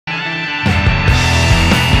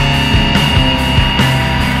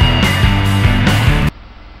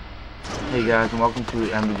Hey guys, and welcome to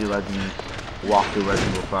MVGlegend walkthrough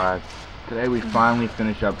Resident Evil 5. Today we finally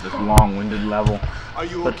finish up this long-winded level. Are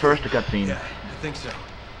you but okay? first a cutscene. Yeah, I think so.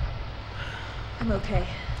 I'm okay.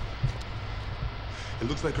 It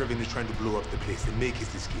looks like Irving is trying to blow up the place and make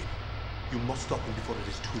his escape. You must stop him before it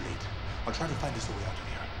is too late. I'll try to find us a way out of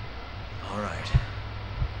here. All right.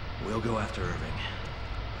 We'll go after Irving.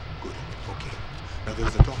 Good. Okay. Now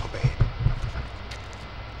there's a dock up ahead.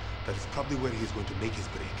 That is probably where he is going to make his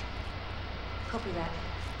break. Copy that.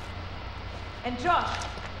 And Josh!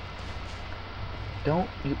 You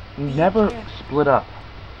never split up.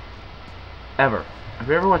 Ever. Have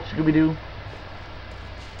you ever watched Scooby-Doo?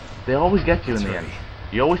 They always get you in the end.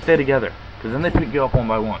 You always stay together, because then they pick you up one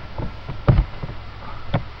by one.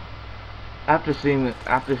 After seeing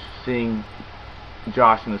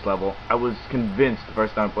Josh in this level, I was convinced the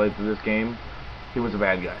first time I played through this game, he was a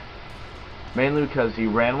bad guy. Mainly because he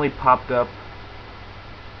randomly popped up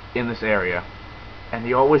in this area, and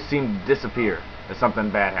he always seemed to disappear as something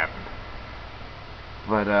bad happened.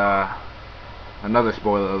 But, another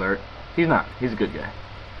spoiler alert, he's not. He's a good guy.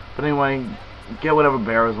 But anyway, get whatever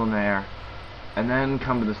barrels in there, and then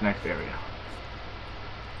come to this next area.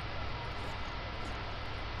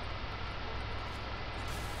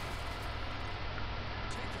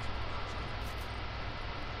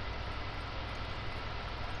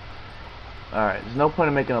 Alright, there's no point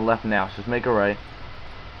in making a left now, so just make a right.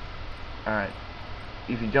 Alright,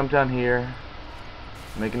 if you jump down here,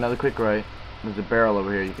 make another quick right. There's a barrel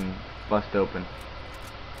over here you can bust open.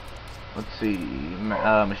 Let's see,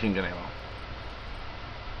 machine gun ammo.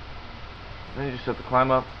 Then you just have to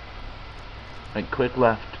climb up, make quick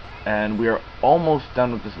left, and we are almost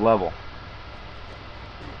done with this level.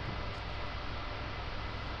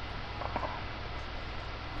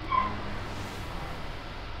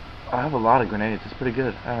 I have a lot of grenades. It's pretty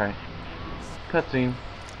good. Alright. Cutscene.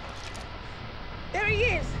 There he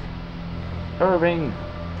is! Irving!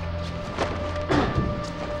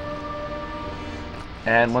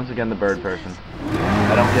 And once again, the bird person.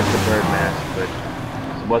 I don't get the bird mask, but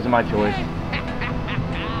it wasn't my choice.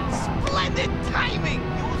 Splendid timing!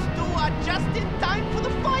 You two are just in time for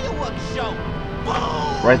the fireworks show!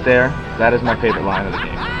 Boom! Right there, that is my favorite line of the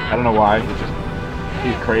game. I don't know why, it's just,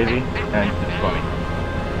 he's crazy, and it's funny.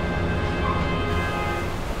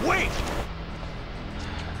 Wait! I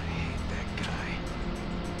hate that guy.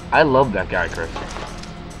 I love that guy, Chris.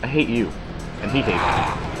 I hate you, and he hates me.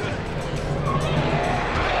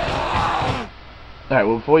 Alright,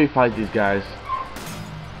 well, before you fight these guys,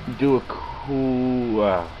 do a cool,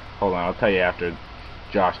 hold on, I'll tell you after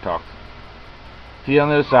Josh talks. See, on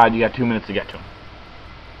the other side, you got 2 minutes to get to him.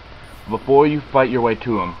 Before you fight your way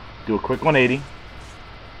to him, do a quick 180,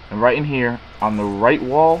 and right in here, on the right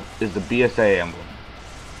wall, is the BSAA emblem.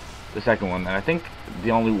 The second one, and I think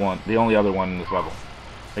the only other one in this level.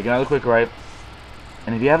 Make another quick right,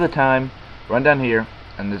 and if you have the time, run down here,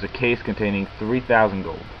 and there's a case containing 3,000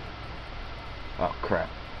 gold. Oh crap.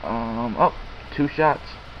 Oh, 2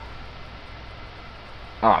 shots.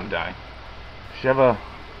 Oh, I'm dying. Sheva.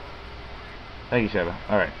 Thank you, Sheva.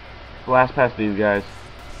 Alright. Blast past these guys.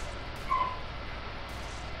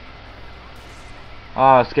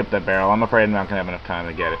 Skip that barrel. I'm afraid I'm not gonna have enough time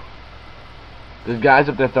to get it. There's guys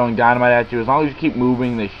up there throwing dynamite at you. As long as you keep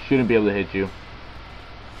moving, they shouldn't be able to hit you.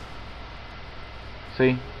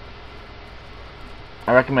 See?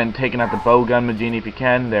 I recommend taking out the bow gun Majini if you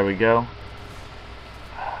can. There we go.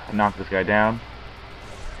 Knock this guy down.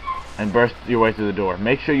 And burst your way through the door.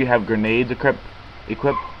 Make sure you have grenades equipped.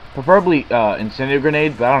 Preferably incendiary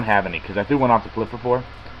grenades, but I don't have any because I threw one off the cliff before.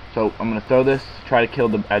 So I'm going to throw this, try to kill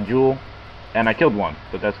the jewel. And I killed one,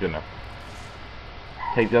 but that's good enough.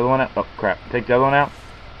 Take the other one out. Oh, crap. Take the other one out.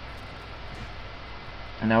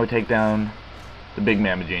 And now we take down the big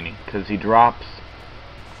man Majini, because he drops...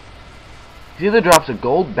 He either drops a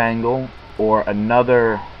gold bangle or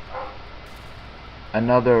another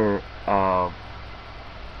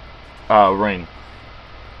ring.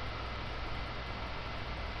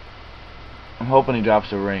 I'm hoping he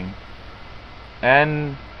drops a ring.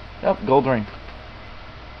 And, yep, gold ring.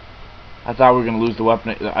 I thought we were going to lose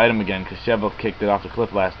the item again, because Sheva kicked it off the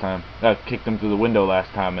cliff last time. Kicked him through the window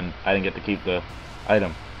last time, and I didn't get to keep the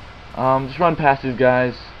item. Just run past these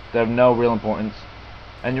guys that have no real importance,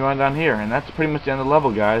 and you run down here, and that's pretty much the end of the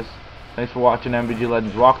level, guys. Thanks for watching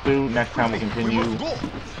MVGlegend's walkthrough. Next time we'll continue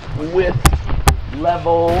with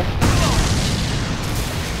level...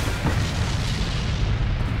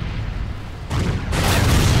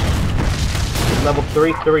 level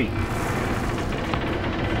 3-3.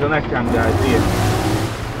 Until next time, guys. See ya.